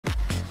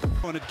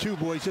On it too,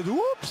 boy. He says,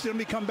 whoops, let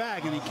me come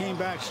back. And he came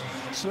back,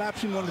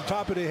 slaps him on the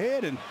top of the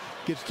head, and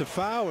gets the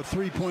foul, a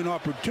three-point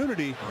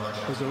opportunity,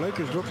 as the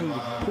Lakers looking to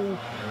pull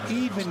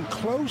even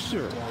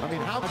closer. I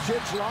mean, how much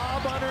it's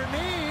lob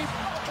underneath.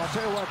 I'll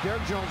tell you what,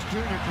 Derrick Jones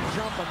Jr. can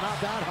jump, but not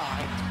that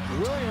high.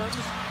 Williams,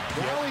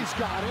 well, he's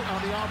got it on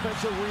the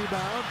offensive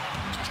rebound.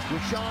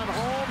 Deshaun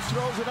Holmes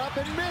throws it up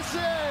and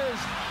misses.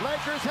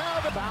 Lakers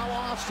have it. Foul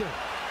Austin,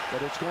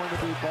 but it's going to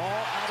be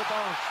ball out of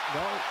bounds.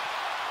 No.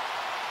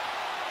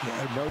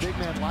 No big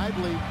man.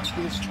 Lively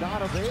is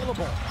not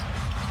available.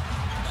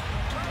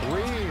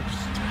 Reeves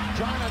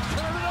trying to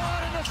turn it on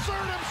and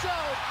assert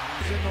himself.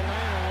 He's in the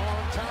lane a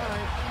long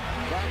time.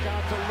 Back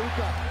out to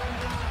Luka.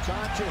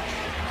 Doncic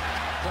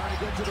trying to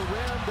get to the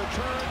rim. The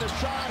turn, the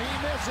shot, he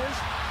misses.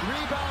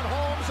 Rebound,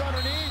 Holmes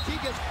underneath. He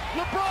gets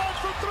LeBron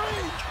for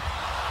three.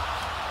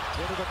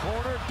 Into the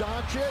corner,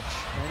 Doncic,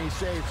 and he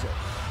saves it.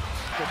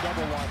 The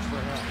double watch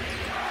for him.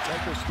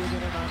 Lakers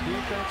digging in on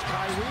defense.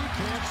 Kyrie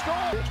can't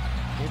score.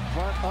 In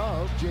front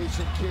of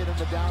Jason Kidd and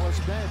the Dallas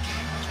bench.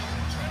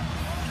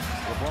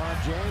 LeBron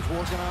James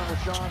working on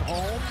Deshaun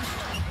Holmes.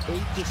 8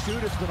 to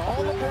shoot. It's been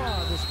all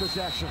LeBron this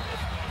possession.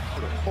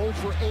 0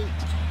 for 8.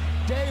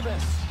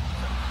 Davis.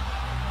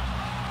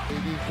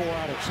 84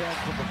 out of 10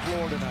 from the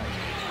floor tonight.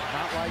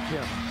 Not like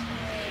him.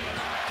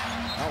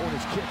 That one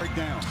is kicked right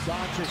down.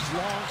 Doncic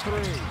long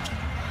three.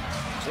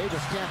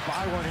 Davis can't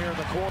buy one here in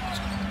the court.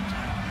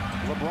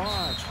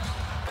 LeBron,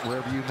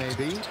 wherever you may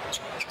be,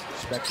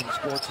 Spectrum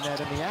Sportsnet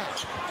in the app.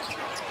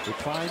 It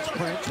finds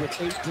Prince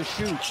with 8 to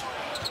shoot.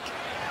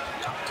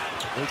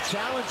 They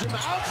challenge him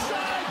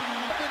outside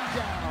and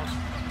down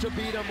to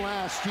beat him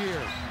last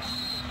year.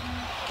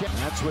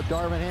 That's what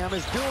Darvin Ham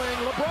is doing.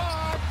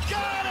 LeBron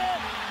got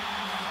it!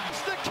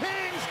 The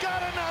Kings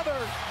got another!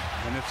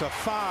 And it's a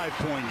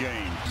 5-point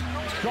game.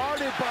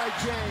 Guarded by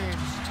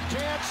James.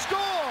 Can't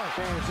score!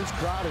 James, this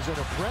crowd is in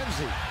a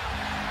frenzy.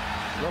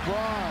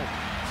 LeBron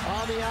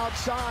on the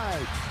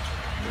outside.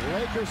 The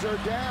Lakers are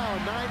down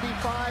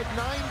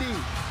 95-90.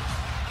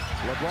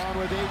 LeBron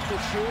with 8 to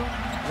shoot.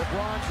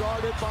 LeBron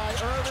guarded by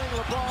Irving.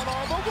 LeBron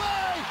all the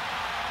way!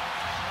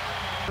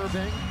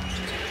 Irving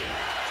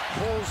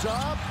pulls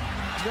up.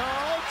 No,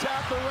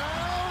 tapped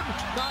around.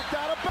 Knocked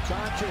out of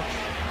Doncic.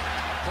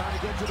 Trying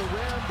to get to the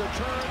rim. The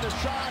turn, the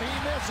shot, he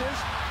misses.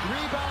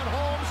 Rebound,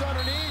 Holmes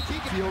underneath. He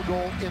can field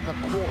goal in the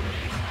quarter.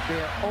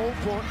 They're 0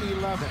 for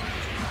 11.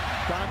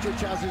 Doncic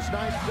has his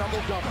ninth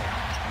double-double.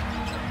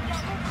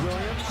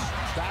 Williams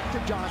back to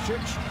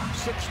Doncic.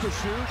 6 to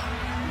shoot.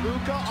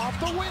 Luka off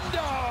the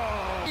window.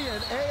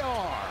 And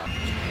AR.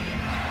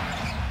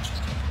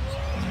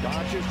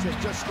 Doncic has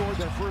just scored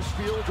their first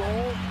field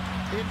goal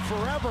in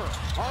forever.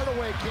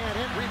 Hardaway can't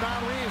hit.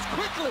 Rebound Reeves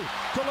quickly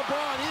to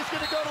LeBron. He's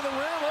going to go to the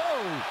rim.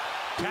 Oh.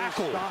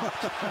 Tackle.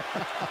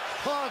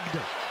 Hugged.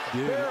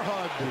 Yeah. Bear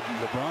hugged.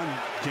 LeBron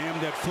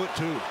jammed that foot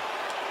too.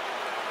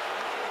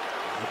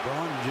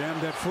 LeBron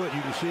jammed that foot.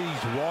 You can see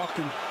he's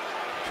walking,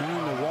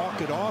 trying to walk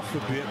it off a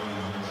bit.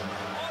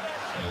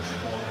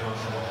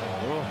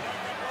 Oh.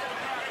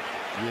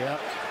 Yep.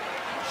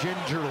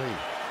 Gingerly.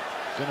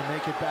 Gonna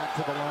make it back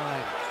to the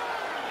line.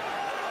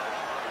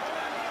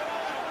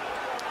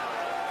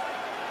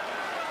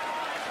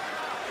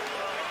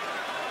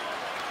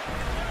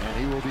 And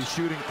he will be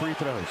shooting free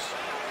throws.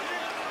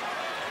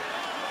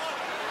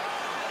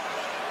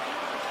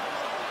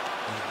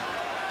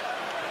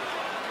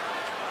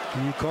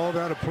 You call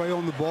that a play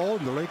on the ball,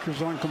 and the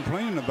Lakers aren't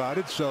complaining about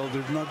it, so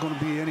there's not going to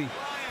be any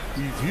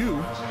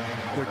review.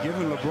 They're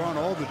giving LeBron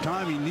all the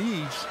time he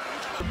needs.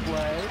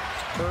 Play.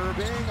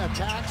 Irving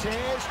attacks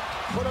his.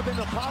 Put him in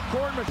the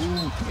popcorn machine.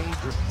 Ooh,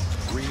 dangerous.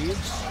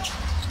 Reeves.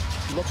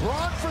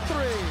 LeBron for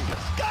three.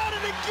 Got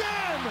it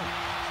again!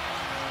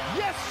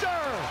 Yes,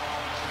 sir!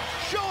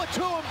 Show it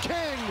to him,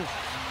 King!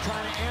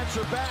 Trying to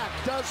answer back.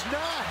 Does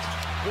not.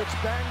 It's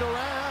banged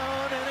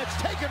around, and it's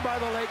taken by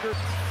the Lakers.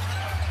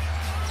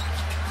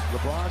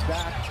 LeBron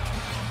back.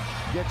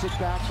 Gets it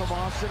back from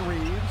Austin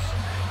Reeves.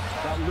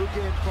 Got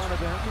Luka in front of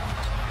him.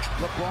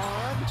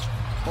 LeBron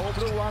over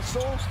to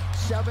Russell.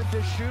 7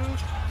 to shoot.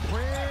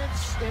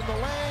 Prince in the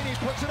lane. He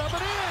puts it up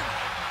and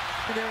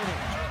in.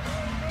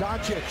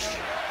 Doncic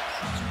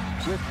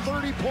with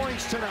 30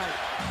 points tonight.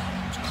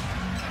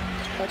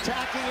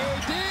 Attacking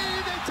AD.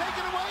 They take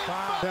it away.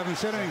 Haven't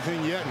said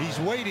anything yet. He's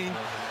waiting.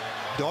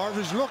 Darv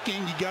is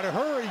looking. You got to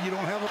hurry. You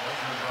don't have a...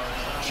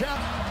 Check.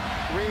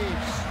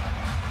 Reeves.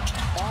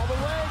 All the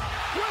way.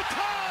 We're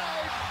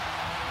tied.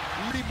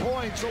 3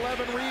 points,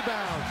 11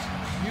 rebounds.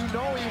 You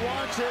know he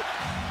wants it.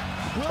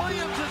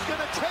 Williams is going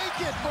to take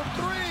it from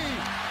 3.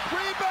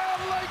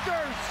 Rebound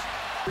Lakers.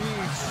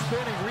 Reeves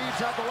spinning. Reeves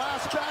had the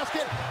last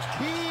basket.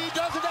 He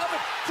doesn't have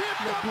it.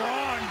 Tipped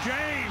LeBron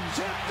James.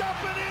 Tipped up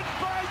and in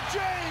by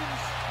James.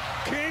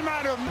 Came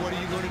out of... What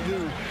are you going to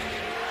do?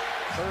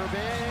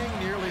 Irving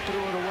nearly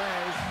threw it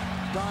away.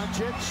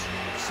 Doncic,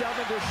 7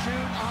 to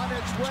shoot, on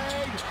its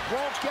way.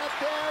 Won't get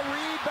there.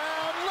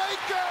 Rebound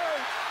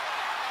Lakers.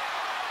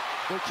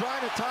 They're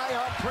trying to tie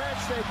up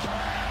Prince.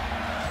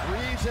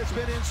 Reeves has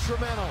been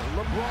instrumental.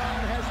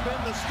 LeBron has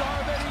been the star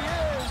that he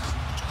is.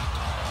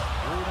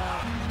 Rebound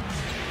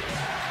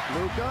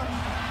Luka,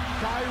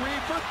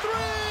 Kyrie for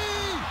three!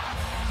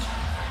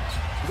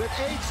 With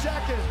 8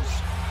 seconds,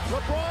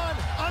 LeBron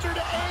under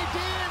to AD,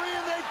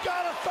 and they've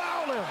got to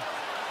foul him.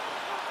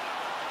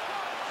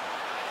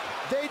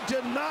 They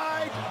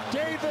denied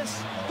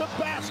Davis the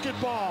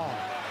basketball.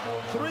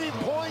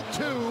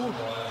 3.2,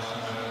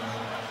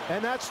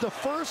 and that's the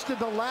first in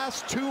the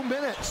last 2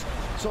 minutes.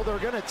 So they're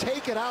going to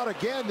take it out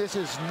again. This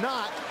is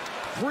not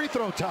free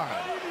throw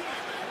time.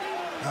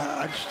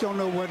 I just don't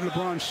know what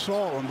LeBron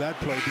saw on that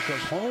play,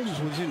 because Holmes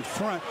was in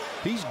front.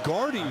 He's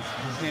guarding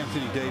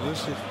Anthony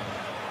Davis.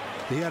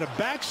 He had a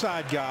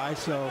backside guy,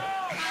 so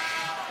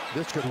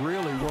this could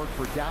really work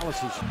for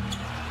Dallas's.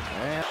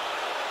 And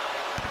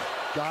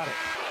got it.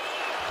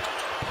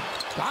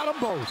 Got them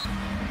both.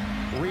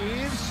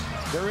 Reeves,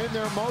 they're in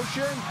their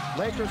motion.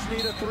 Lakers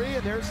need a three,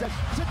 and there's that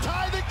to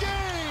tie the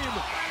game.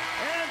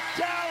 And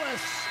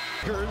Dallas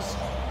Lakers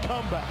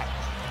come back.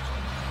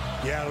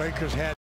 yeah, Lakers had